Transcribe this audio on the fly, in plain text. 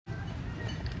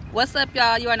What's up,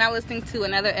 y'all? You are now listening to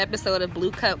another episode of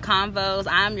Blue Cup Convos.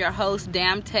 I'm your host,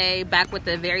 Dam Tay, back with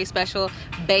a very special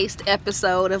based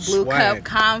episode of Blue Cup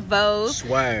Convos.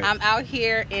 Swag. I'm out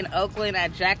here in Oakland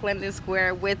at Jack London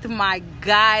Square with my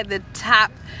guy, the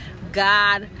top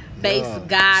god, bass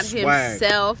god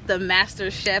himself, the master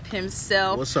chef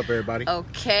himself. What's up, everybody?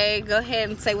 Okay, go ahead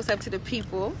and say what's up to the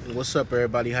people. What's up,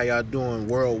 everybody? How y'all doing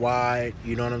worldwide?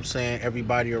 You know what I'm saying?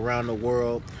 Everybody around the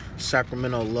world.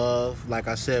 Sacramento love, like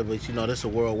I said, but you know, this is a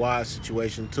worldwide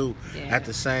situation too. Yeah. At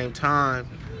the same time,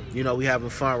 you know, we having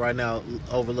fun right now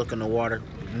overlooking the water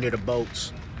near the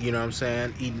boats. You know what I'm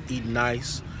saying? Eating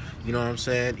nice. You know what I'm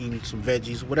saying? Eating some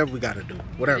veggies, whatever we got to do.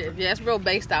 Whatever. Yeah, it's real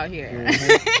based out here.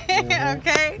 Mm-hmm.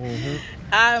 Okay? Mm-hmm.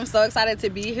 I'm so excited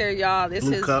to be here, y'all. This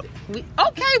Blue is Cup.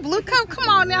 Okay, Blue Cup. Come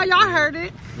on now. Y'all heard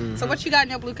it. Mm-hmm. So what you got in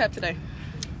your Blue Cup today?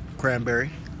 Cranberry.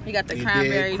 You got the You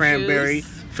cranberry did. Cranberry.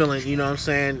 juice. Feeling, you know what I'm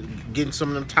saying? Getting some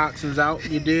of them toxins out.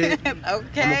 You did. Okay. I'm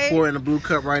going to pour in the Blue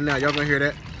Cup right now. Y'all going to hear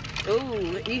that?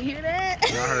 Ooh, you hear that?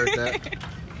 Y'all heard that.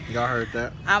 Y'all heard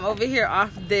that. I'm over here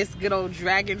off this good old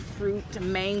dragon fruit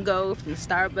mango from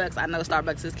Starbucks. I know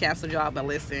Starbucks has canceled y'all, but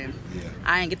listen, Yeah.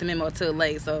 I ain't get the memo till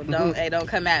late, so don't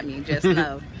come at me. Just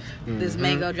know this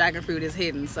mango dragon fruit is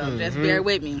hidden, so just bear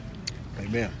with me.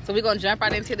 Amen. So we're gonna jump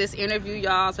right into this interview,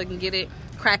 y'all, so we can get it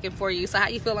cracking for you. So how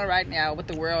you feeling right now with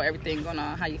the world, everything going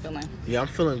on? How you feeling? Yeah, I'm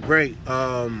feeling great.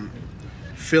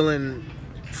 Feeling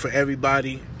for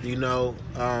everybody, you know,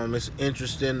 it's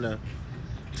interesting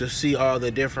to see all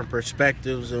the different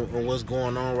perspectives and what's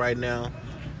going on right now.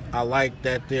 I like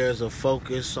that there's a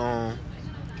focus on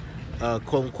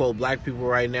quote unquote black people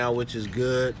right now, which is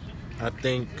good. I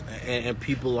think, and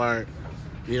people aren't,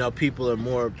 you know, people are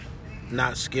more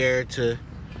not scared to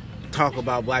talk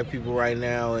about black people right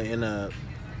now in a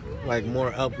like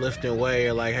more uplifting way,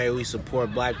 or like, hey, we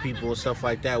support black people and stuff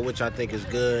like that, which I think is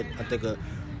good. I think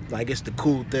like it's the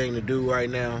cool thing to do right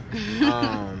now.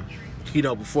 You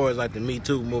know, before it was like the Me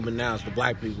Too movement, now it's the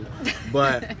black people.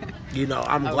 But, you know,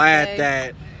 I'm glad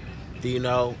that, you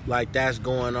know, like that's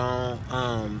going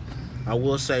on. I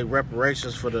will say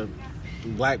reparations for the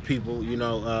black people, you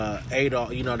know,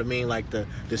 Adolf, you know what I mean? Like the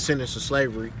descendants of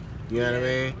slavery, you know what I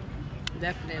mean?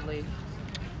 Definitely.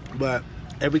 But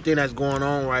everything that's going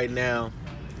on right now,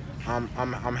 I'm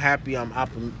happy, I'm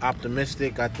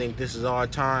optimistic. I think this is our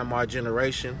time, our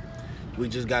generation. We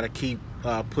just got to keep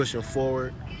pushing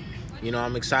forward. You know,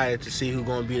 I'm excited to see who's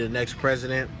going to be the next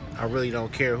president. I really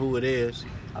don't care who it is.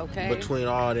 Okay. Between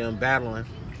all of them battling.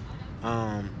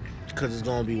 Because it's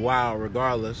going to be wild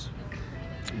regardless.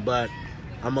 But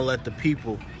I'm going to let the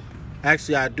people...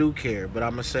 Actually, I do care, but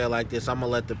I'm going to say it like this. I'm going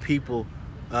to let the people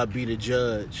be the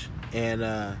judge. And,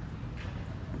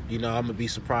 you know, I'm going to be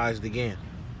surprised again.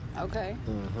 Okay.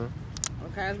 Mm-hmm.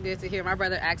 Okay, that's good to hear. My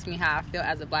brother asked me how I feel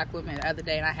as a black woman the other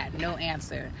day, and I had no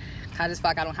answer. I just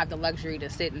feel like I don't have the luxury to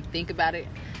sit and think about it.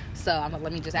 So I'm like,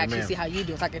 let me just actually see how you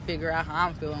do, so I can figure out how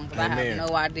I'm feeling, because I have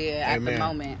no idea at the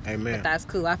moment. Amen. But that's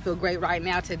cool. I feel great right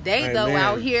now today, though,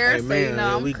 out here. Amen. So you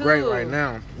know, we I'm cool. great right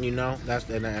now. You know, that's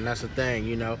the thing.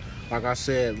 You know, like I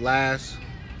said, last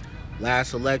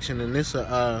election, and this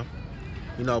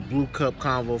you know, Blue Cup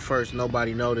Convo first.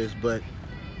 Nobody noticed, but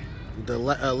the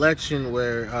election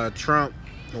where Trump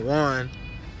won,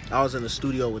 I was in the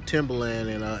studio with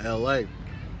Timbaland in L.A.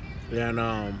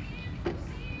 and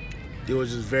it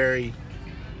was just very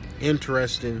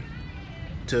interesting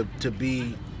to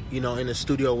be, you know, in the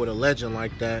studio with a legend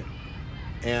like that,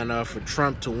 and for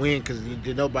Trump to win, because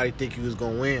nobody think he was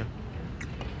gonna win.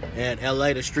 And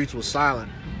L.A., the streets was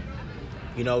silent.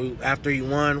 You know, after he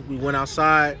won, we went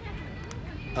outside.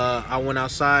 I went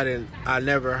outside, and I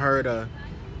never heard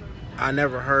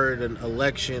an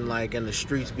election like in the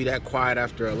streets be that quiet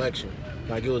after an election.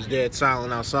 Like, it was dead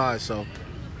silent outside. So,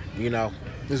 you know,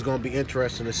 it's gonna be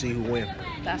interesting to see who wins.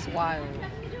 That's wild.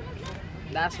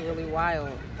 That's really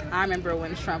wild. I remember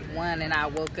when Trump won, and I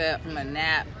woke up from a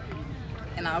nap,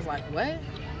 and I was like, "What?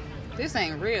 This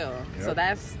ain't real." Yep. So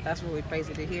that's really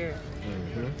crazy to hear.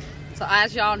 Mm-hmm. So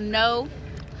as y'all know,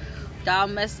 y'all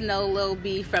must know Lil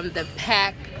B from the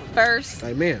Pack first.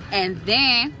 Amen. And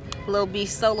then Lil B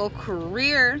solo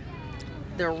career,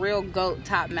 the real GOAT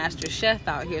top master chef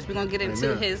out here. So we're going to get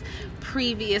into his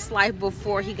previous life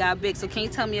before he got big. So can you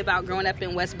tell me about growing up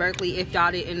in West Berkeley, if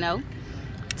y'all didn't know?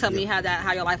 Tell me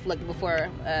how your life looked before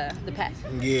the Pack.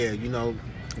 Yeah, you know,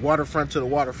 waterfront to the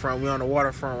waterfront. We're on the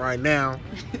waterfront right now.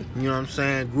 You know what I'm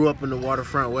saying? Grew up in the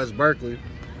waterfront, West Berkeley.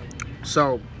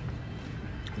 So,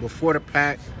 before the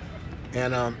Pack,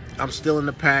 and I'm still in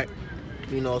the Pack.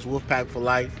 You know, it's Wolfpack for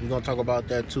life. We're going to talk about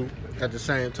that, too, at the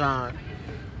same time.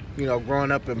 You know, growing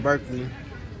up in Berkeley,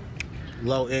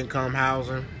 low-income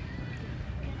housing.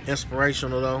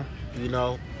 inspirational though. You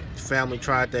know, family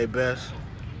tried their best.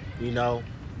 You know,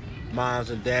 moms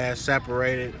and dads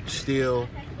separated, still,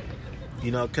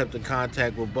 you know, kept in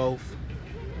contact with both.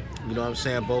 You know what I'm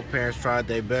saying? Both parents tried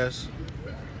their best.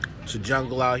 It's a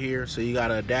jungle out here, so you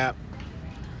gotta adapt.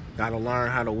 Gotta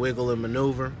learn how to wiggle and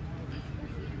maneuver.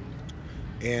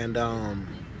 And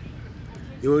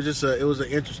it was an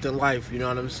interesting life, you know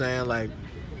what I'm saying? Like,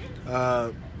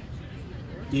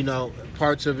 you know,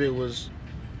 parts of it was,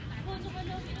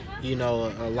 you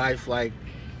know, a life like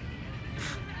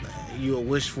you would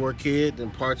wish for a kid,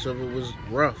 and parts of it was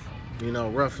rough. You know,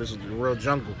 rough is a real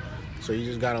jungle. So you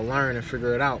just gotta learn and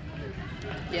figure it out.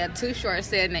 Yeah, Too Short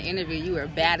said in the interview you were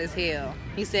bad as hell.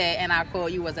 He said, and I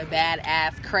quote, "You was a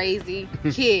badass, crazy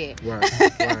kid." Right.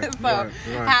 So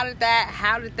how did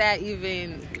that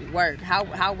even work?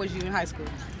 How was you in high school?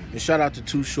 And shout out to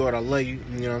Too Short, I love you.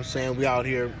 You know what I'm saying? We out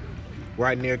here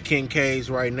right near King K's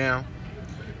right now.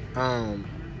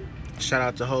 Shout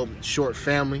out to whole Short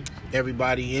family.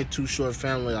 Everybody in Too Short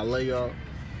family, I love y'all.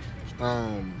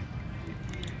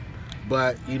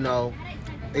 But you know,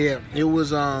 yeah, it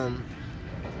was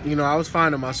you know, I was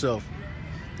finding myself.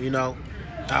 You know,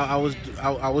 I was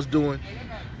doing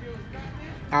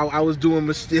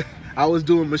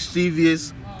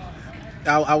mischievous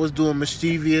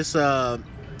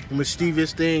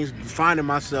things, finding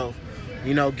myself.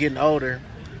 You know, getting older,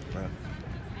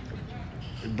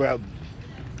 but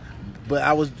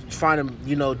I was finding,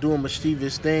 you know, doing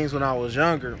mischievous things when I was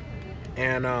younger,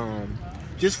 and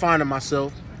just finding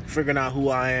myself, figuring out who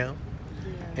I am,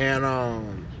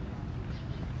 and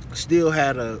still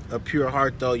had a pure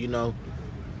heart though. You know,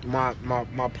 my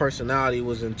personality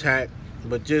was intact,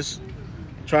 but just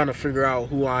trying to figure out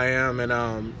who I am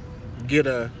and get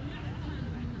a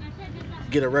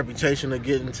reputation to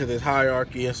get into this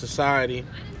hierarchy of society,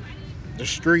 the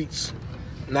streets,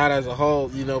 not as a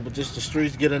whole, you know, but just the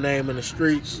streets, get a name in the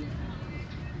streets,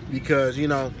 because, you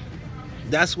know,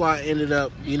 that's why I ended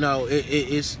up, you know,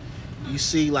 it's, you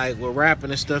see, like, with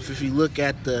rapping and stuff, if you look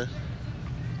at the,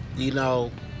 you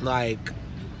know, like,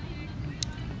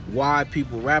 why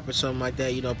people rap or something like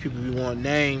that, you know, people be wanting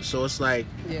names, so it's like,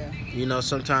 yeah, you know,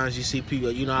 sometimes you see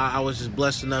people, you know, I was just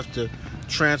blessed enough to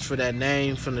transfer that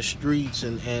name from the streets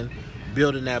and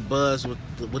building that buzz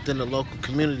within the local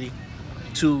community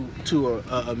to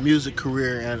a music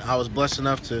career, and I was blessed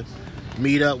enough to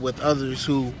meet up with others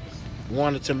who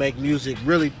wanted to make music,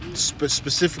 really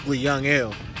specifically Young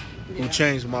L, who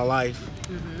changed my life.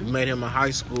 Met him in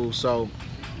high school, so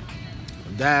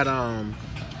that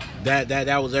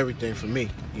was everything for me,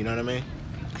 you know what I mean?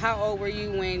 How old were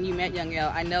you when you met Young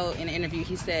L? I know in an interview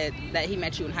he said that he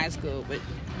met you in high school, but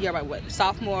you're about what,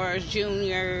 sophomores,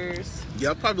 juniors?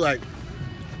 Yeah, probably like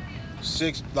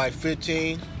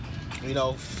 15, you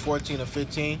know, 14 or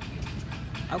 15.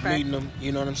 Okay. Meeting them,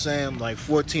 you know what I'm saying? Like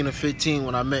 14 or 15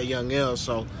 when I met Young L.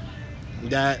 So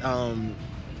that,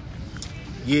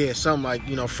 yeah, something like,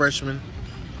 you know, freshman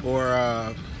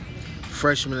or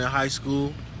freshman in high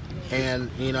school. And,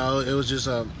 you know, it was just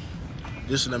an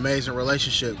amazing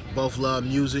relationship. Both love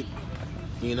music,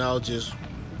 you know, just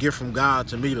gift from God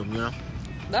to meet them, you know?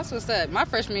 That's what's up. My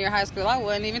freshman year of high school, I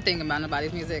wasn't even thinking about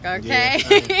nobody's music, okay?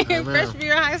 Yeah, freshman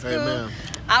year of high school,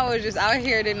 I was just out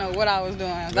here, didn't know what I was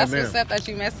doing. That's what's up, that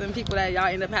you met some people that y'all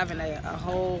end up having a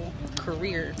whole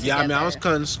career together. Yeah, I mean, I was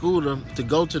cutting school to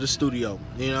go to the studio,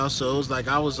 you know? So it was like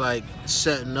I was, like,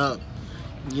 setting up,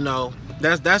 you know?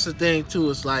 That's the thing, too.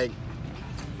 It's like,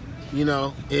 you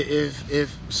know,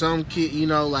 if some kid, you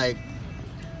know, like,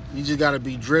 you just got to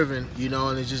be driven, you know,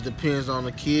 and it just depends on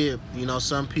the kid. You know,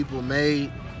 some people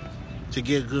made to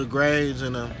get good grades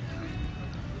and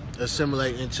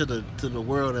assimilate into the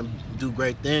world and do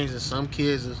great things, and some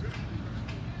kids is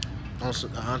on an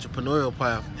entrepreneurial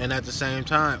path. And at the same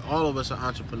time, all of us are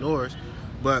entrepreneurs,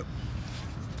 but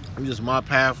just my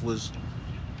path was,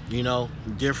 you know,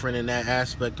 different in that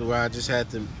aspect, where I just had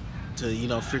to you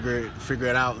know, figure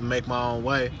it out and make my own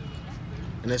way.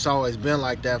 And it's always been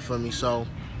like that for me. So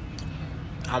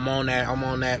I'm on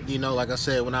that, you know, like I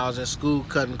said, when I was in school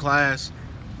cutting class,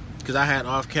 because I had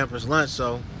off-campus lunch,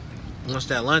 so once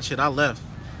that lunch hit, I left.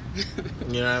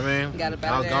 You know what I mean? Got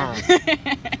about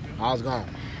I was gone.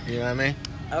 You know what I mean?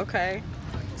 Okay.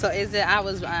 So I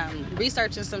was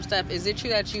researching some stuff. Is it true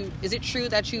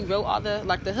that you wrote all the,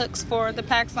 like, the hooks for the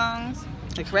Pac songs?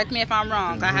 Correct me if I'm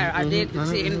wrong. I did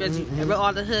see interviews. You wrote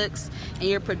all the hooks, and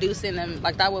you're producing them.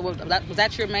 Like, was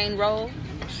that your main role?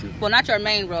 Well, not your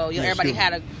main role. Everybody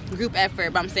had a group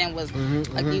effort, but I'm saying was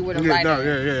like you were the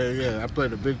writer. Yeah. I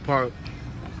played a big part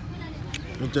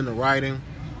within the writing,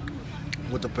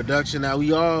 with the production. Now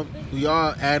we all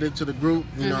added to the group.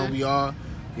 You know, we all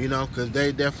you know, because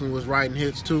they definitely was writing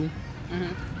hits too.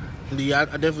 Mm-hmm. Yeah, I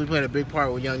definitely played a big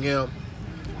part with Young L,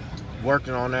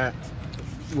 working on that,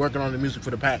 working on the music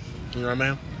for the Pack. You know what I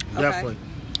mean? Okay. Definitely.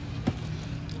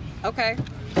 Okay.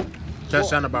 That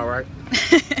sound about right.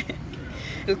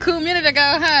 It was a cool minute ago,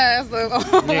 huh? So,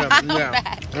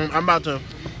 Yeah. I'm about to,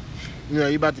 you know,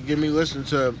 you about to get me listening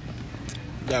to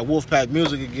that Wolfpack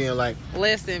music again, like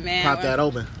listen, man. pop that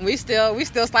open. We still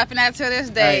slapping that to this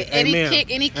day. Hey, any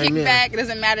amen. kickback, it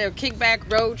doesn't matter. Kickback,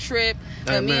 road trip.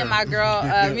 Me and my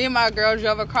girl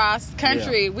drove across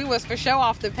country. Yeah. We was for show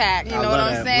off the Pack. You know what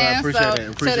I'm saying? Appreciate so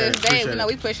it. to this day, you know,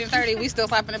 we pushing 30. We still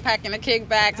slapping the Pack in the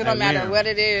kickbacks. It don't matter what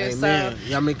it is. Amen. So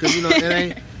yeah, I mean, cause you know,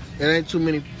 it ain't too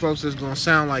many folks that's gonna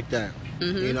sound like that.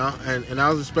 Mm-hmm. You know, and that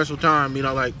was a special time. You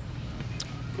know, like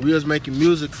we was making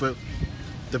music for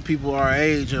the people our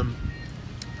age and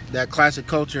that classic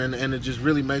culture, and it just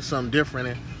really makes something different.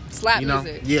 And slap you know,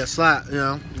 music. Yeah, slap. You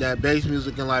know, that bass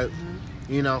music and like,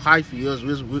 you know, hyphy. We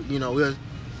was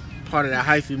part of that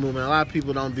hyphy movement. A lot of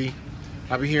people don't be.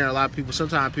 I be hearing a lot of people.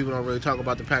 Sometimes people don't really talk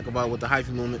about the Pack about with the hyphy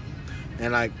movement,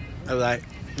 and like,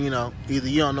 you know, either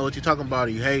you don't know what you're talking about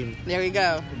or you hating. There we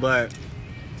go. But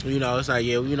you know, it's like,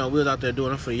 yeah, you know, we was out there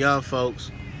doing it for the young folks.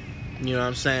 You know what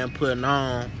I'm saying? Putting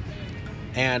on.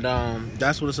 And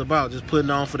that's what it's about, just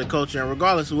putting on for the culture. And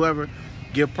regardless, whoever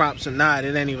give props or not,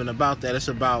 it ain't even about that. It's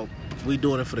about we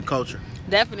doing it for the culture.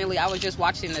 Definitely. I was just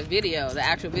watching the video, the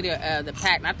actual video of the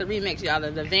Pack, not the remix, y'all,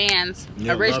 the Vans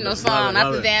original song,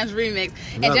 not the Vans remix.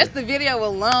 And just the video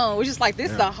alone was just like,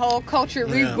 this is a whole culture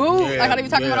reboot. Like how they be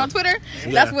talking about on Twitter.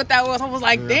 That's what that was. I was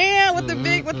like, damn, with the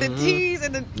big, with the T's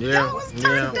and the, that was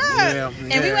turned up.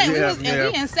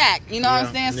 And we in SAC, you know what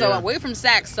I'm saying? So away from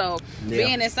SAC, so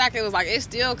being in SAC, it was like, it's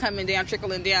still coming down,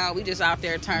 trickling down. We just out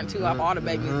there turned two off all the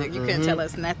baby music. You couldn't tell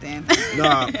us nothing.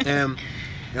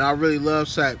 And I really love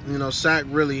SAC. You know, SAC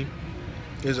really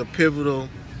is a pivotal,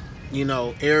 you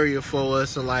know, area for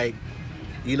us. And like,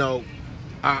 you know,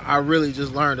 I really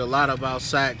just learned a lot about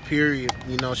SAC, period.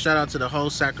 You know, shout out to the whole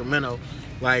Sacramento.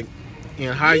 Like,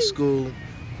 in high school,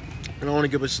 I want to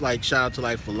give a like shout out to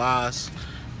like Falas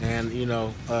and, you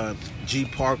know, G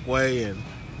Parkway and,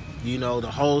 you know, the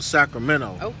whole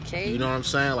Sacramento. Okay. You know what I'm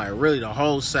saying? Like, really the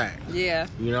whole SAC. Yeah.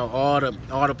 You know, all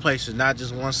the places, not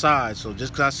just one side. So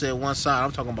just because I said one side,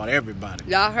 I'm talking about everybody.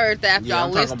 Y'all heard that? Yeah, y'all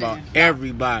I'm listening. talking about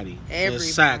everybody. In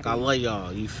SAC, I love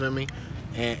y'all. You feel me?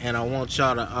 And I want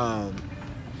y'all to,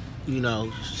 you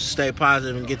know, stay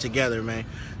positive and get together, man.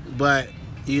 But,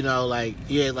 you know, like,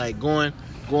 yeah, like going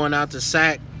out to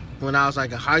SAC when I was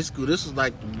like in high school, this was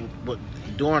like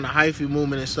during the hyphy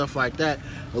movement and stuff like that,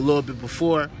 a little bit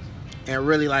before. And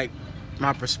really, like,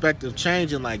 my perspective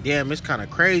changing, like, damn, it's kind of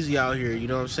crazy out here, you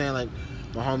know what I'm saying? Like,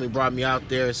 my homie brought me out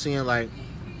there seeing, like,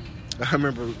 I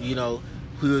remember, you know,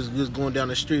 we was going down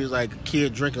the street, it was like a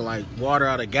kid drinking, like, water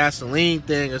out of gasoline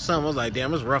thing or something. I was like,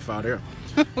 damn, it's rough out here.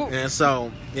 And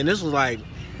this was, like,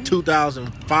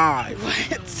 2005.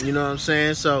 What? You know what I'm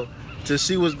saying? So, to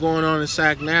see what's going on in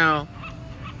SAC now,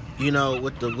 you know,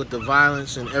 with the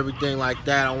violence and everything like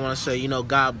that, I want to say, you know,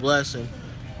 God bless. And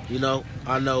you know,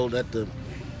 I know that the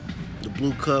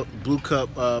Blue Cup,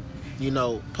 you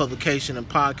know, publication and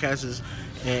podcast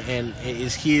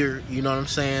is here. You know what I'm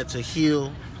saying, to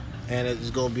heal, and it's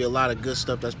gonna be a lot of good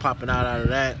stuff that's popping out of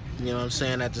that. You know what I'm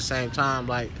saying. At the same time,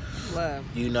 like, love.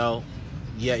 You know,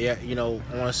 yeah. You know,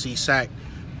 I want to see SAC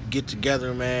get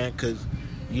together, man, because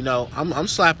you know I'm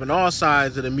slapping all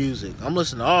sides of the music. I'm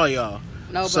listening to all y'all.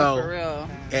 No, so, but for real,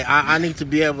 I need to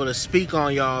be able to speak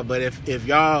on y'all. But if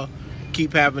y'all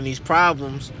keep having these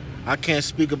problems, I can't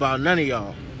speak about none of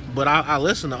y'all, but I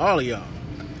listen to all of y'all,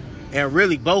 and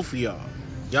really both of y'all.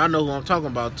 Y'all know who I'm talking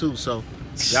about too, so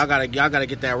y'all gotta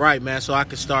get that right, man, so I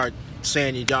can start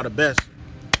saying y'all the best.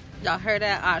 Y'all heard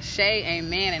that? Ashe,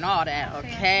 amen, and all that.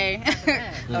 Okay,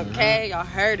 okay, y'all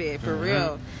heard it for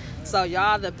real. So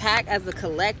y'all, the Pack as a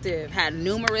collective had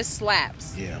numerous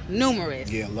slaps. Yeah. Numerous.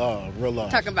 Yeah, real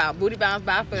love. Talking about Booty Bounce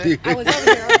Bopper. I was over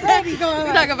there already going.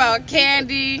 We talking about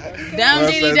Candy, Dumb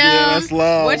Diddy Dumb.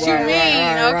 What you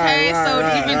mean? Okay,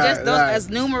 so even just those as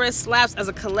numerous slaps as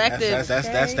a collective.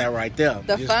 That's that right there.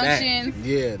 The just functions. That.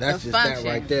 Yeah, that's just that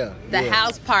right there. The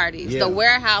house parties, the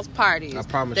warehouse parties. I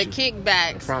promise the you.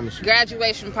 kickbacks. I promise you.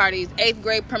 Graduation parties, 8th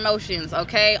grade promotions.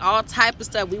 Okay, all type of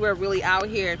stuff. We were really out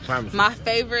here. My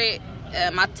favorite.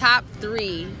 My top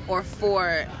 3 or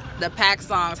 4 the Pack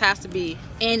songs has to be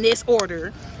in this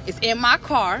order. It's In My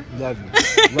Car. Love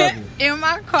you. Love you. In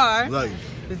My Car. Love you.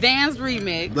 Vans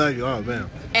Remix. Love you. Oh, man.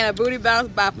 And a Booty Bounce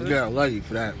Bopper. Yeah, I love you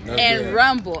for that. And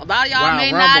Rumble. A lot of y'all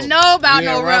may not know about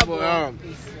no Rumble.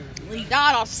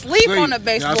 Y'all don't sleep on the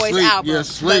Bass Y'all Boys sleep. album. Yeah,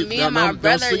 sleep. But me Y'all and my don't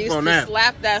brother sleep used on to that.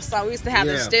 slap that song. We used to have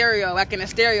the Yeah. stereo, back in the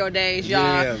stereo days, y'all.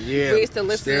 Yeah, yeah. We used to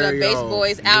listen to the Bass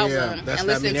Boys album That's and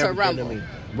listen mean to everything Rumble. me.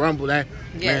 Rumble, that.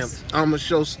 Yes. Man, I'm a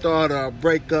show starter. I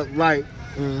break up light.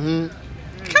 Mm-hmm.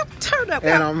 Come turn up.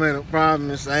 And I'm in a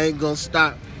promise. I ain't gonna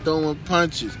stop throwing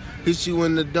punches. Hit you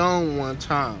in the dome one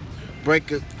time.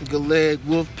 Break a leg.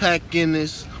 Wolf pack in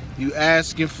this. You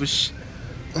asking for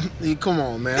Come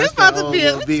on, man. This That's about to be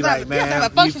old be like, we have to have man. a You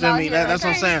function feel out me? here, That's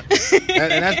what I'm okay?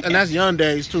 saying. and that's young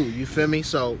days too. You feel me?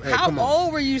 So hey, How come on.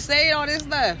 old were you saying all this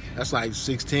stuff? That's like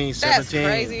 16, That's 17.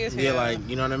 crazy as Yeah, hell. like,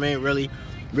 you know what I mean?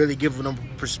 Really giving them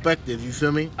perspective, you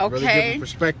feel me? Okay. Really giving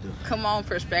perspective. Come on,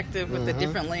 perspective with the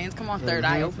different lens. Come on, third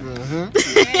eye open.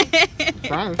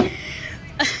 Promise.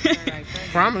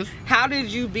 Promise. How did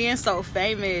you being so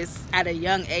famous at a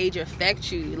young age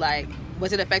affect you? Like,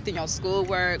 was it affecting your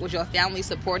schoolwork? Was your family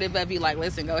supportive of you? Like,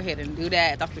 listen, go ahead and do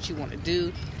that. If that's what you want to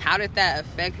do. How did that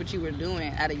affect what you were doing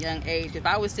at a young age? If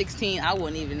I was 16, I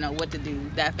wouldn't even know what to do.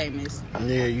 That famous.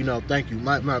 Yeah, you know, thank you.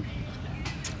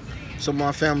 Some of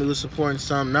my family was supporting,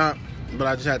 some not, but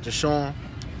I just had to show them.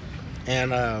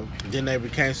 And then they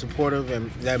became supportive, and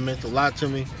that meant a lot to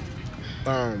me.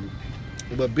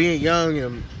 But being young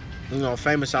and, you know,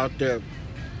 famous out there,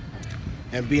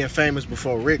 and being famous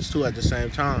before rich too at the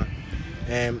same time,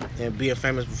 and being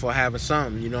famous before having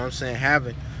something, you know what I'm saying?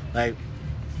 Having, like,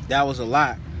 that was a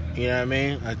lot, you know what I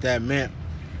mean? Like, that meant,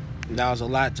 that was a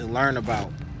lot to learn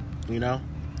about, you know?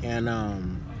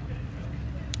 And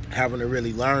having to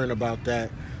really learn about that,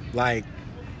 like,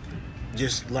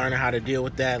 just learning how to deal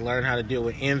with that, learn how to deal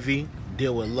with envy,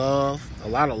 deal with love, a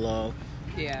lot of love,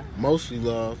 Yeah. mostly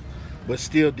love, but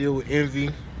still deal with envy,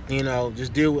 you know,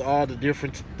 just deal with all the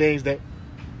different things that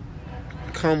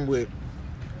come with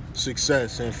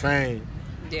success and fame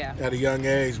Yeah. at a young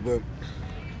age. But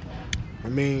I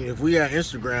mean, if we had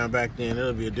Instagram back then,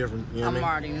 it'll be a different, you know what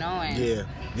I I'm mean? already knowing.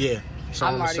 Yeah. So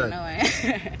I'm already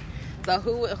knowing. So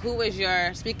who was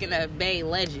your, speaking of Bay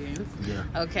legends, Yeah.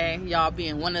 okay, y'all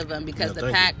being one of them, because Yeah, the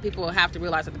thank pack, people have to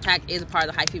realize that the pack is a part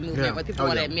of the hyphy movement, Yeah. whether people Oh,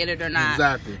 want to yeah. admit it or not.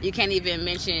 Exactly. You can't even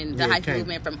mention the Yeah, hyphy can't.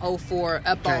 movement from 04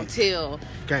 up Can't. until,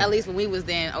 Can't. at least when we was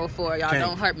in 04. Y'all Can't.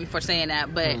 don't hurt me for saying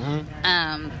that, but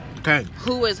Okay.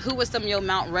 who was some of your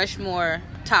Mount Rushmore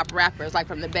top rappers, like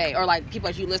from the Bay, or like people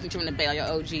that you listen to from the Bay, like your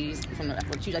OGs from the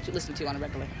what you listen to on a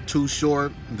regular? Too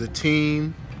Short, The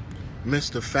Team,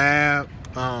 Mr. Fab,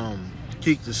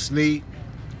 Keek the Sneak,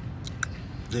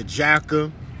 The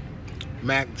Jacker,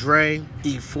 Mac Dre,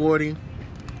 E40,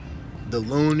 The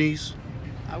Loonies,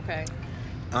 Okay.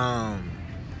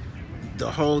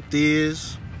 the whole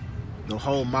Thiz, the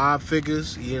whole Mob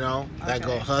Figures, you know, that Okay.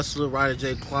 go Hustler, Ryder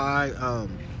J. Clyde,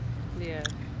 Yeah.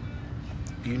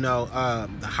 you know,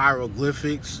 the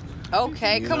Hieroglyphics.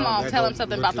 Okay, you come know, on, that tell go him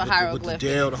something with about the With hieroglyphics. the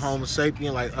Dale, the Homo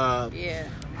sapien, like, Yeah.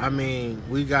 I mean,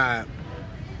 we got,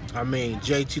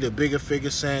 JT the Bigger Figure,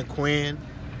 San Quinn,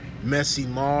 Messy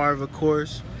Marv, of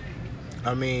course.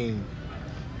 I mean,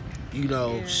 you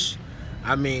know,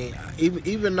 Yeah.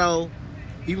 even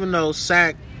though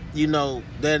Sac, you know,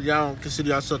 that y'all don't consider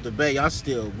yourself the Bay, y'all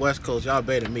still West Coast, y'all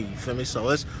better than me, you feel me? So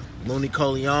it's Looney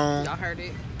Coleon, Y'all heard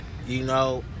it. you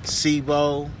know,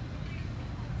 Sibo,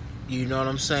 you know what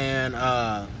I'm saying?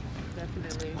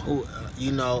 Definitely. Who,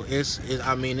 you know, it's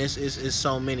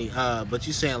so many. But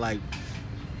you saying like,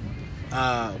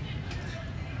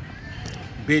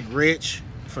 Big Rich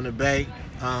from the Bay,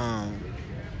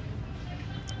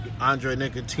 Andre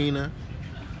Nicotina.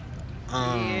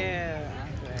 Yeah.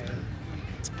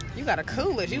 You got a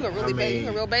coolest. You a really I bad. You a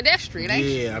mean, real pedestrian, ain't you?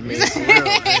 Yeah, I mean, for real,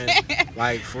 and,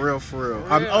 like for real.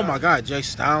 Oh my God, Jay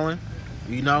Stalin,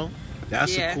 you know,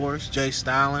 that's Yeah. of course Jay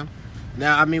Stalin.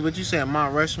 Now, I mean, what you saying,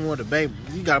 Mount Rushmore, the Bay,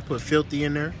 you gotta put Filthy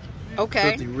in there.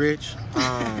 Okay. Filthy Rich.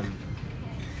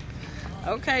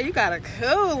 Okay, you got a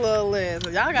cool little list.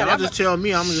 Y'all got. Y'all just tell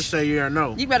me. I'm gonna just say yeah or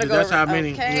no. You better 'Cause go. That's how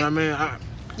many. Okay. You know what I mean?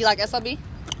 You like SOB?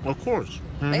 Of course.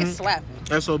 They Mhm.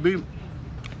 slapping. SOB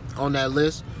on that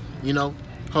list. You know,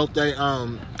 hope they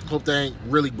ain't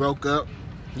really broke up.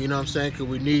 You know what I'm saying? Cause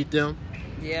we need them.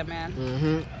 Yeah, man.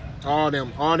 Mm-hmm. All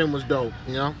them was dope.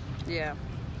 You know. Yeah.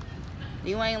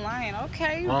 You ain't lying.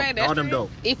 Okay, you All pedestrian. them dope.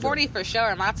 E40 for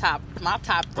sure. My top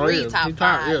Oh, three, yeah. top He five.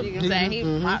 top, yeah. You know what I'm saying?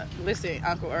 Mhm. Listen,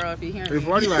 Uncle Earl, if you hearing It's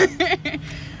me. already like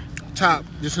top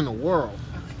just in the world.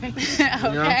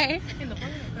 Okay.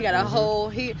 He got a whole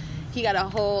he got a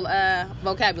whole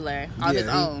vocabulary on his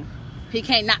own. He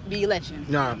can't not be a legend.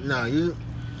 No, you.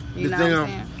 You the know thing, what I'm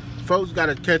saying? folks got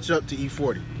to catch up to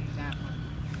E40.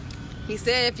 He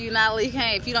said if you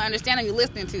don't understand him, you're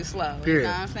listening too slow. Period. You know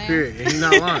what I'm saying? Period. And he's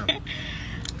not lying.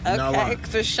 Okay,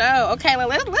 for sure. Okay, well,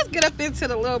 let's get up into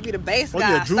the Lil B, the bass guy,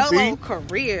 yeah, Drew solo B.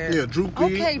 career. Yeah, Drew B.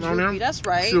 Okay, Drew B, that's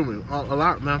right. Excuse me, a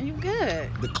lot, man. You good?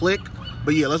 The Click,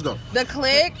 but yeah, let's go. The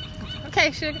Click.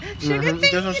 Okay, Sugar That's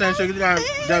what I'm saying. Sugar,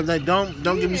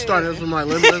 don't get me started. That's what I'm like.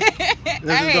 Let's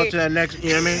just go to that next.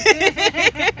 You know what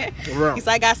I mean? He's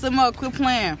like, I got some more. Quit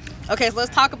playing. Okay, so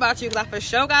let's talk about you, because I for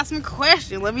sure got some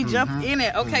questions. Let me jump in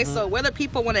it. Okay, so whether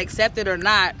people want to accept it or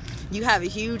not, you have a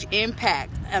huge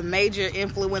impact, a major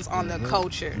influence on the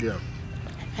culture. Yeah.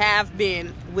 Have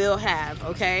been, will have,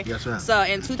 okay? Yes, ma'am. So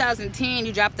in 2010,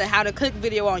 you dropped the How to Cook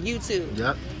video on YouTube.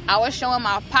 Yep. I was showing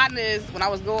my partners when I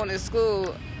was going to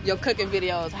school your cooking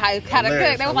videos, how to cook.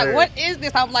 They was like, what is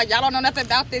this? I was like, y'all don't know nothing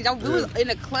about this. We was in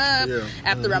the club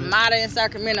at the Ramada in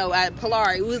Sacramento, at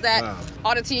Polari. We was at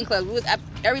all the teen clubs.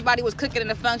 Everybody was cooking in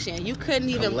the function. You couldn't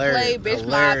even play Bitch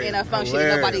Mob in a function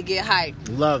and nobody get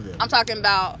hyped. Love it. I'm talking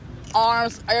about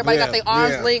arms. Everybody got their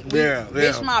arms linked.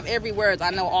 Bitch Mob every word. I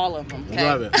know all of them. Okay?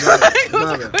 Love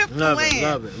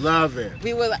it. Love it.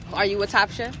 Are you a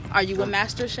Top Chef? Are you a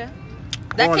Master Chef?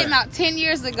 That came out 10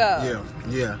 years ago.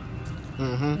 Yeah.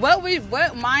 What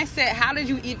mindset? How did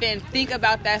you even think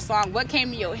about that song? What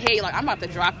came in your head? Like, I'm about to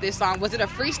drop this song. Was it a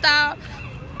freestyle?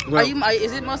 Well,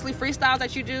 is it mostly freestyles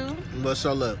that you do? But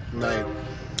so look, like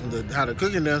how the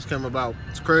cooking dance came about.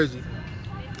 It's crazy.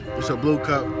 It's a Blue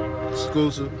Cup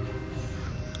exclusive.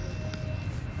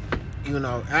 You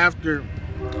know, after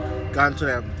got into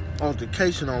that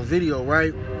altercation on video,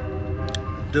 right?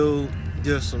 Dude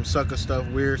did some sucker stuff,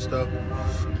 weird stuff.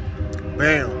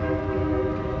 Bam.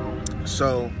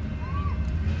 So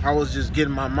I was just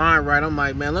getting my mind right. I'm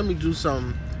like, man, let me do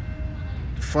something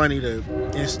funny to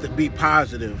be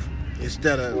positive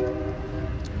instead of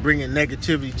bringing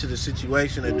negativity to the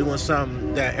situation or doing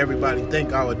something that everybody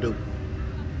think I would do.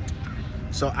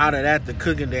 So out of that, the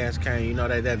cooking dance came, you know,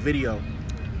 that video.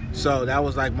 So that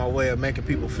was like my way of making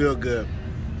people feel good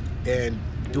and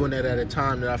doing that at a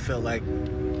time that I felt like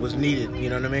was needed, you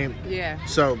know what I mean? Yeah.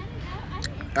 So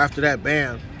after that,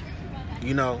 bam,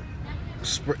 you know,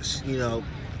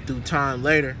 through time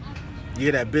later,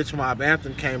 that Bitch Mob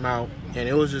anthem came out, and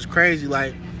it was just crazy.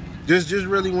 Like, just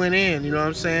really went in. You know what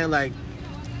I'm saying? Like,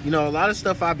 you know, a lot of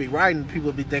stuff I be writing,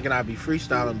 people be thinking I be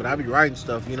freestyling, but I be writing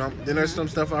stuff. You know, then there's some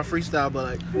stuff I freestyle, but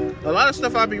like a lot of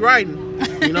stuff I be writing.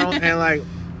 You know, and like,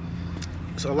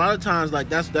 so a lot of times, like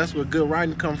that's where good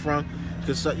writing come from.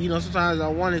 Because you know, sometimes I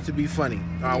want it to be funny.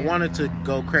 I want it to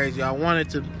go crazy. I want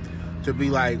it to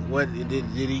be like, what did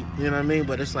he, you know what I mean?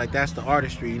 But it's like, that's the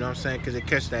artistry, you know what I'm saying? Because it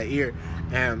catch that ear.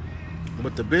 And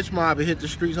with the Bitch Mob, it hit the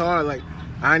streets hard. Like,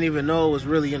 I didn't even know it was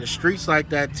really in the streets like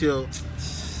that till,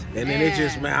 and then it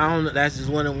just, man, I don't know, that's just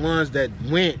one of the ones that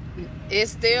went.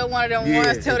 It's still one of them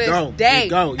ones till this day.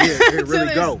 It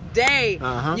really go. Day.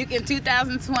 You can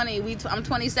 2020. I'm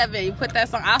 27. You put that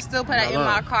song. I'll still put that in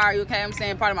my car. Okay, I'm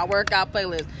saying part of my workout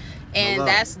playlist. And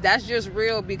that's just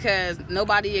real because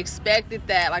nobody expected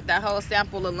that. Like, that whole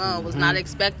sample alone was not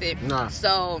expected. Nah.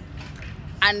 So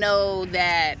I know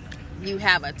that you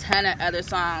have a ton of other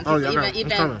songs.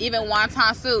 Even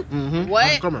Wonton Soup. What?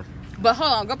 I'm coming. But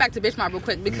hold on, go back to Bitch Mob real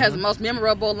quick, because the most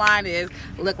memorable line is,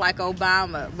 "Look like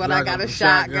Obama, but I got a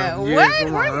shotgun." Yeah,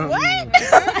 what?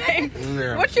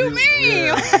 What you mean?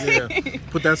 Yeah.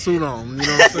 Put that suit on. You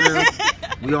know what I'm saying?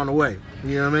 We on the way.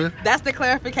 You know what I mean? That's the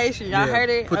clarification. Y'all heard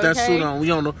it? Put that suit on.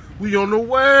 We on the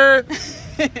way.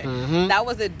 That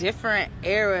was a different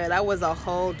era. That was a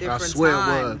whole different time. I swear it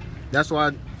was. That's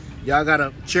why y'all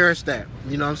gotta cherish that.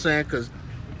 You know what I'm saying? Because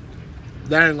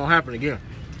that ain't gonna happen again.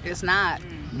 It's not.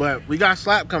 But we got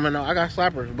slap coming out. I got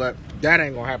slappers, but that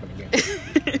ain't gonna happen again.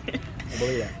 I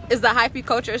believe that. Is the hyphy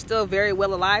culture still very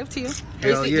well alive to you?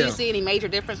 Hell do you see any major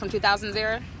difference from 2000s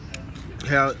era?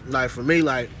 Hell, like for me,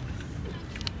 like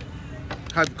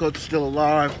hyphy culture's still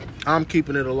alive. I'm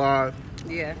keeping it alive.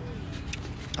 Yeah.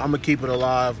 I'm gonna keep it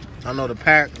alive. I know the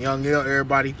Pack, Young L,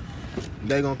 everybody,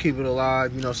 they gonna keep it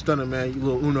alive. You know, Stunner Man, you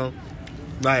little Uno.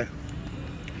 Like,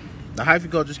 the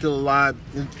hyphy culture's still alive.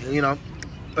 You know,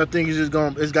 I think it's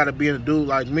got to be in a dude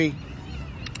like me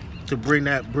to bring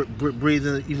that, breathe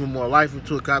in even more life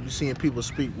into it. 'Cause I be seeing people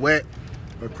speak wet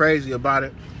or crazy about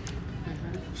it.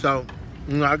 So,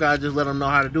 you know, I gotta just let them know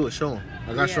how to do it. Show them.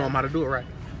 I gotta show them how to do it right.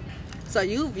 So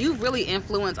you've really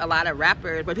influenced a lot of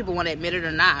rappers, whether people want to admit it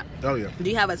or not. Oh yeah. Do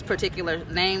you have a particular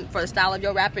name for the style of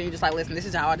your rapper? And you're just like, listen, this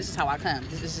is how I come.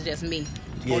 This is just me,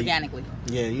 organically.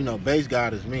 Yeah, you know, bass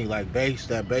God is me. Like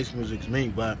that bass music's me.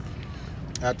 But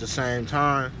at the same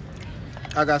time,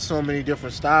 I got so many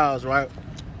different styles, right?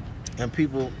 And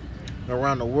people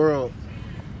around the world,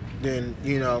 then,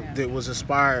 you know, that was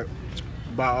inspired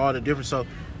by all the different. So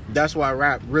that's why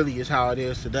rap really is how it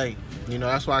is today. You know,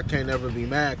 that's why I can't ever be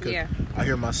mad, because I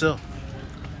hear myself.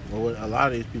 Well, with a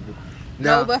lot of these people.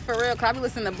 No, but for real, cause I be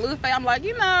listening to Blueface. I'm like,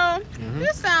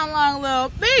 this sound like a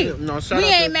little beat. We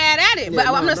ain't mad at it, but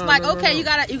I'm just okay, you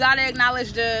gotta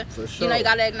acknowledge the, you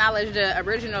gotta acknowledge the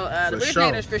original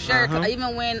originators for sure. Cause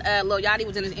even when Lil Yachty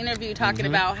was in his interview talking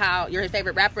about how you're his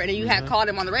favorite rapper, and then you had called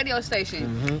him on the radio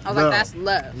station, I was like, that's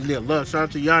love. Yeah, love. Shout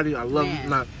out to Yachty. I love him.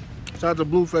 Shout out to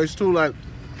Blueface too. Like,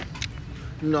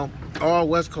 all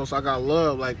West Coast, I got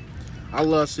love. Like, I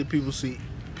love see people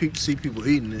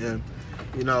eating and.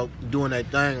 Doing that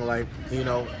thing, like,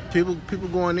 people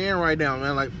going in right now,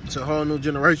 man. Like, it's a whole new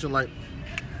generation. Like,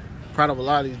 proud of a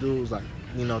lot of these dudes, like,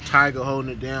 Tiger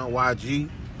holding it down, YG,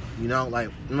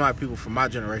 like people from my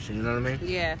generation, you know what I mean?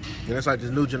 Yeah. And it's like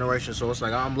this new generation, so it's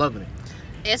like I'm loving it.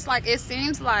 It's like, it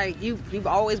seems like you've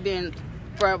always been,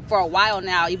 for a while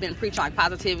now, you've been preaching like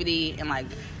positivity and like,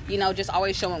 just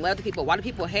always showing love to people. Why do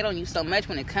people hate on you so much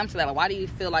when it comes to that? Like, why do you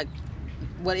feel like,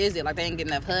 what is it? Like, they ain't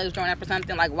getting enough hugs growing up or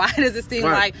something? Like, why does it seem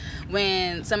like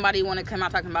when somebody want to come out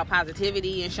talking about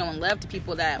positivity and showing love to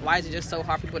people, that why is it just so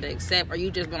hard for people to accept? Or you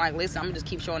just been like, listen, I'm going to just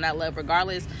keep showing that love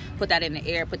regardless, put that in the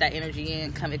air, put that energy in,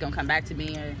 it's going to come back to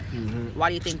me? Or why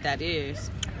do you think that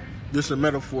is? This is a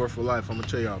metaphor for life. I'm going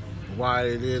to tell y'all why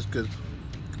it is, because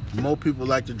more people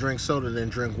like to drink soda than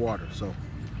drink water. So,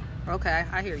 okay,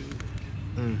 I hear you.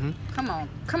 Come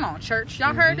on, church.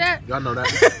 Y'all heard that? Y'all know that.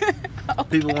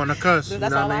 Okay. People want to cuss.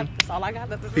 That's all I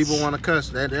got. People want to cuss.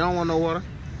 They don't want no water.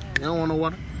 They don't want no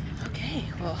water. Okay,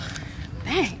 well,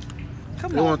 dang.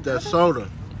 They want that soda.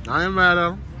 I ain't mad at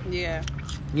them. Yeah.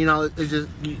 It's just,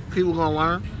 people gonna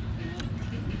learn.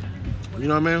 You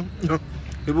know what I mean?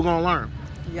 People gonna learn.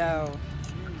 Yo,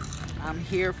 I'm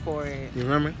here for it. You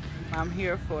remember? I'm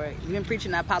here for it. You've been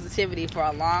preaching that positivity for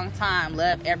a long time.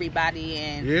 Love everybody,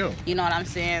 and you know what I'm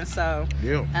saying? So,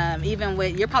 even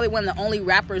with, you're probably one of the only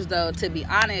rappers, though, to be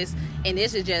honest, and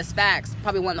this is just facts,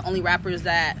 probably one of the only rappers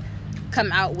that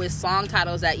come out with song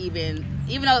titles that even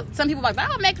though some people are like,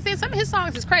 oh, make sense, some of his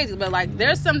songs is crazy, but like,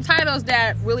 there's some titles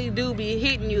that really do be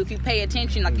hitting you if you pay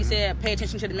attention. Like you said, pay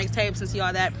attention to the mixtapes and see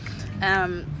all that.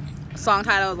 Song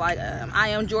titles like I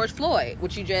Am George Floyd,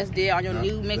 which you just did on your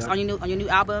new mix, on your new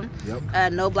album.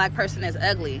 No Black Person Is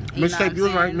Ugly. Mixtape, you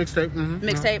was right. Mixtape.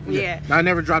 Mixtape, yeah. I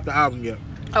never dropped the album yet.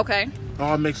 Okay.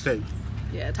 All mixtape.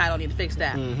 Yeah, title need to fix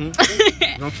that.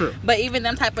 No trip. But even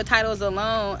them type of titles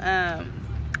alone,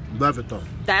 love it though.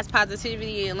 That's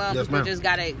positivity alone. People just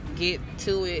gotta get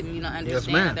to it and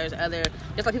understand. There's other,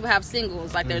 just like people have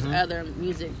singles, like there's other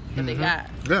music that they got.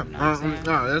 Yeah. That's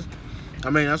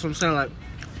what I'm saying. Like,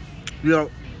 the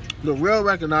real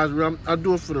recognize real. I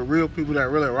do it for the real people that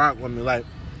really rock with me. Like,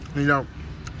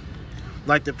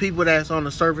 like the people that's on the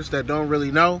surface that don't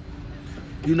really know.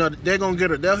 They're gonna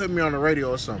get it. They'll hit me on the radio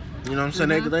or something. You know what I'm saying?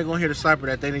 They're gonna hear the cipher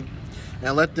that they need,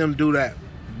 and let them do that.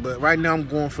 But right now, I'm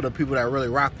going for the people that really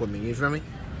rock with me. You feel me?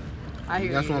 I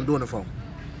hear That's what I'm doing it for.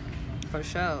 For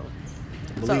sure.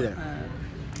 Believe that.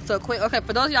 So quick. Okay,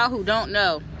 for those of y'all who don't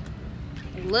know,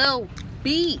 Lil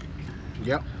B.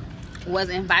 Yep. Was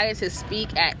invited to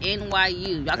speak at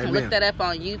NYU. Y'all can look that up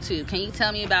on YouTube. Can you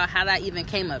tell me about how that even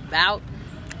came about?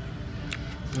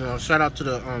 Shout out to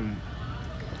the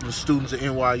students at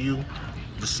NYU,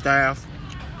 the staff.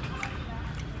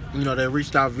 They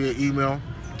reached out via email,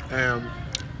 and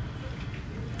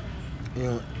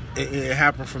it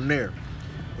happened from there.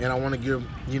 And I want to give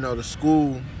the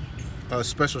school a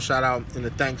special shout out and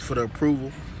a thanks for the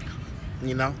approval.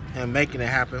 And making it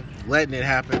happen, letting it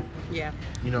happen. Yeah.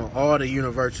 All the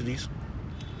universities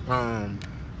that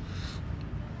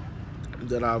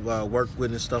I've worked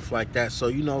with and stuff like that. So,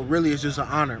 really it's just an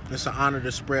honor. It's an honor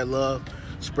to spread love,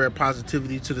 spread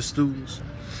positivity to the students,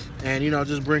 and,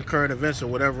 just bring current events or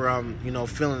whatever I'm,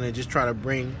 feeling, and just try to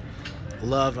bring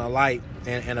love and light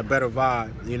and a better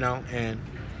vibe, and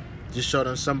just show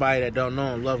them somebody that don't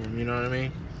know them, love them, you know what I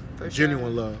mean? For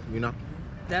Genuine love,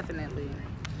 Definitely.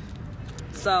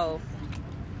 So,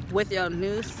 with your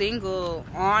new single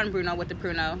on Bruno with the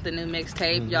Pruno, the new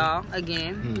mixtape, y'all,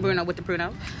 again, Bruno with the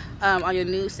Pruno, on your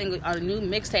new single, on a new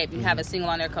mixtape, you have a single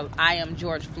on there called I Am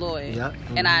George Floyd. Yeah.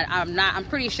 And I'm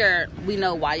pretty sure we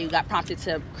know why you got prompted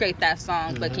to create that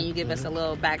song, but can you give us a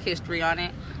little back history on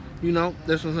it?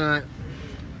 This was like,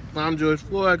 I'm George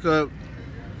Floyd because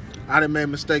I done made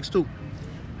mistakes too.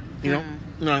 People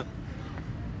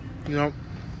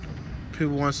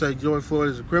want to say George Floyd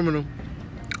is a criminal.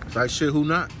 It's like, shit, who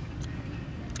not?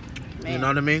 Man. You know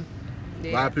what I mean?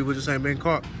 Yeah. A lot of people just ain't been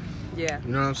caught. Yeah. You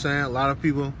know what I'm saying? A lot of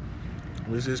people,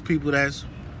 there's just people that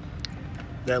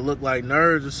look like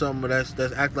nerds or something, but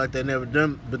that's act like they never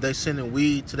done, but they sending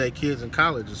weed to their kids in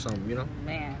college or something,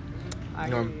 Man. I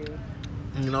hear you.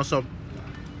 You know, so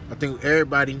I think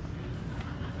everybody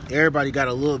got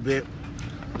a little bit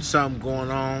of something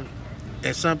going on,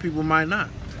 and some people might not.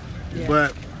 Yeah.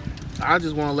 But I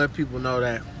just want to let people know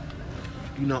that,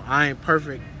 you know, I ain't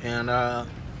perfect, and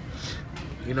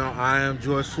you know, I am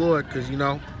George Floyd, because, you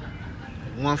know,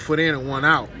 one foot in and one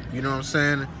out. You know what I'm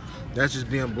saying? That's just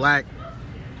being black,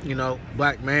 you know,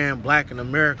 black man, black in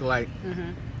America, like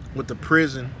with the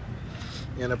prison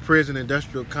and the prison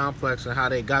industrial complex and how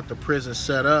they got the prison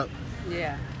set up.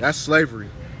 Yeah. That's slavery.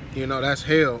 You know, that's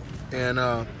hell.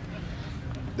 And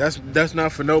that's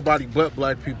not for nobody but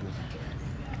black people.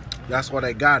 That's why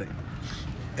they got it.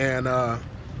 And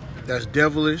that's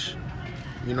devilish.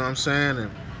 You know what I'm saying?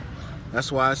 And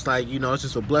that's why it's like, you know, it's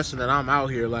just a blessing that I'm out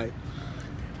here, like,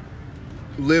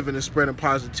 living and spreading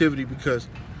positivity, because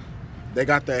they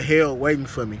got that hell waiting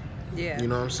for me. Yeah. You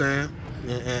know what I'm saying?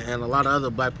 And a lot of other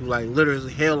black people, like,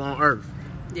 literally hell on earth.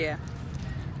 Yeah.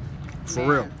 For Man.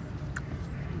 real.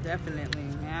 Definitely,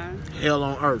 man. Hell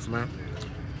on earth, man.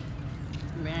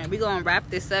 Man, we're going to wrap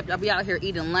this up. I'll be out here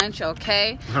eating lunch,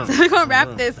 okay? Huh. So we're going to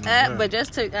wrap this up. Yeah. But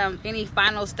just to any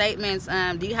final statements,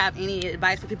 do you have any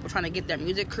advice for people trying to get their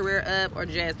music career up, or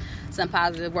just some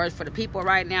positive words for the people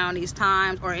right now in these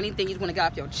times, or anything you just want to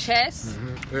get off your chest?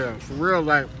 Yeah, for real,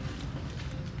 like,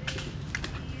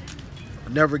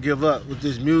 never give up with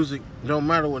this music. Don't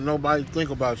matter what nobody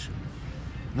think about you.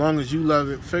 As long as you love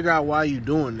it, figure out why you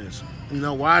doing this. You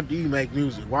know, why do you make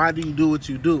music? Why do you do what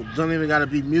you do? It don't even got to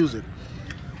be music.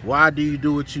 Why do you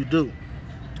do what you do?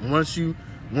 Once you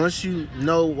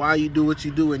know why you do what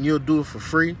you do, and you'll do it for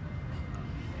free,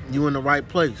 you in the right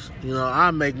place. You know,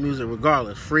 I make music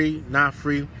regardless, free, not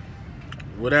free,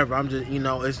 whatever. I'm just, you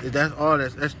know,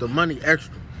 that's the money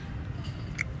extra.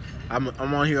 I'm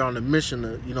on here on a mission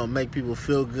to, you know, make people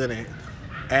feel good and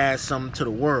add something to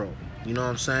the world. You know what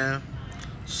I'm saying?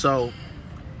 So,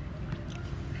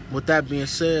 with that being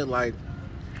said, like,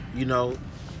 you know,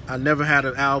 I never had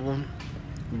an album,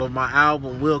 but my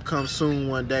album will come soon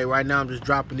one day. Right now I'm just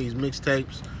dropping these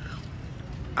mixtapes.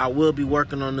 I will be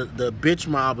working on the Bitch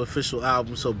Mob official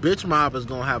album. So Bitch Mob is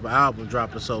going to have an album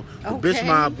dropping. So the Bitch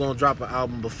Mob going to drop an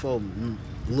album before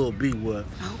Lil B would.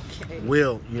 Okay.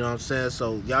 Will, you know what I'm saying?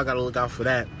 So y'all got to look out for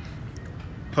that.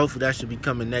 Hopefully that should be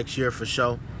coming next year for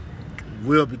sure.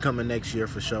 Will be coming next year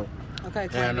for sure. Okay,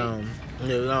 And, Tony.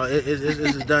 you know,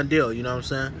 it's a done deal, you know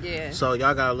what I'm saying? Yeah. So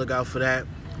y'all got to look out for that.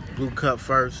 Blue Cup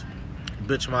first.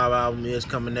 Bitch Mob album is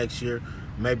coming next year,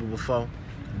 maybe before,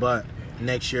 but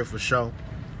next year for sure.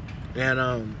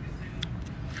 And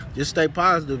just stay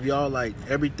positive, y'all. Like,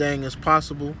 everything is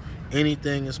possible,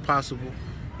 anything is possible.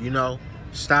 You know,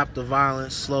 stop the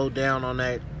violence, slow down on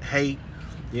that hate.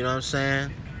 You know what I'm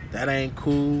saying? That ain't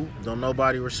cool. Don't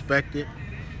nobody respect it.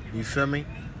 You feel me?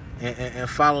 And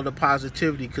follow the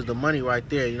positivity, because the money right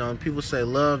there. You know, and people say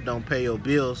love don't pay your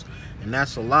bills, and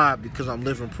that's a lie, because I'm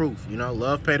living proof. You know,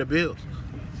 love pay the bills.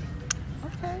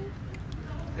 Okay.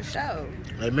 For sure.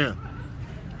 Amen.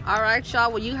 All right,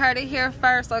 y'all. Well, you heard it here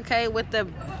first, okay? With the,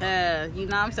 you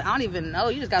know what I'm saying? I don't even know.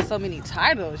 You just got so many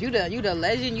titles. You the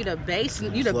legend. You the bass.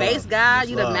 You the bass guy.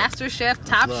 You the master chef,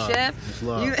 top chef.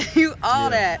 You all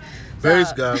that.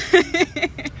 Bass guy.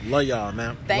 Love y'all,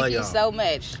 man. Thank you so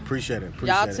much. Appreciate it.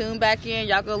 Y'all tune back in.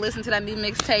 Y'all go listen to that new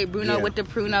mixtape, Bruno with the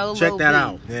Pruno. Check that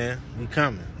out, man. We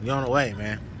coming. We on the way,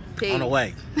 man. Peace. On the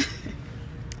way.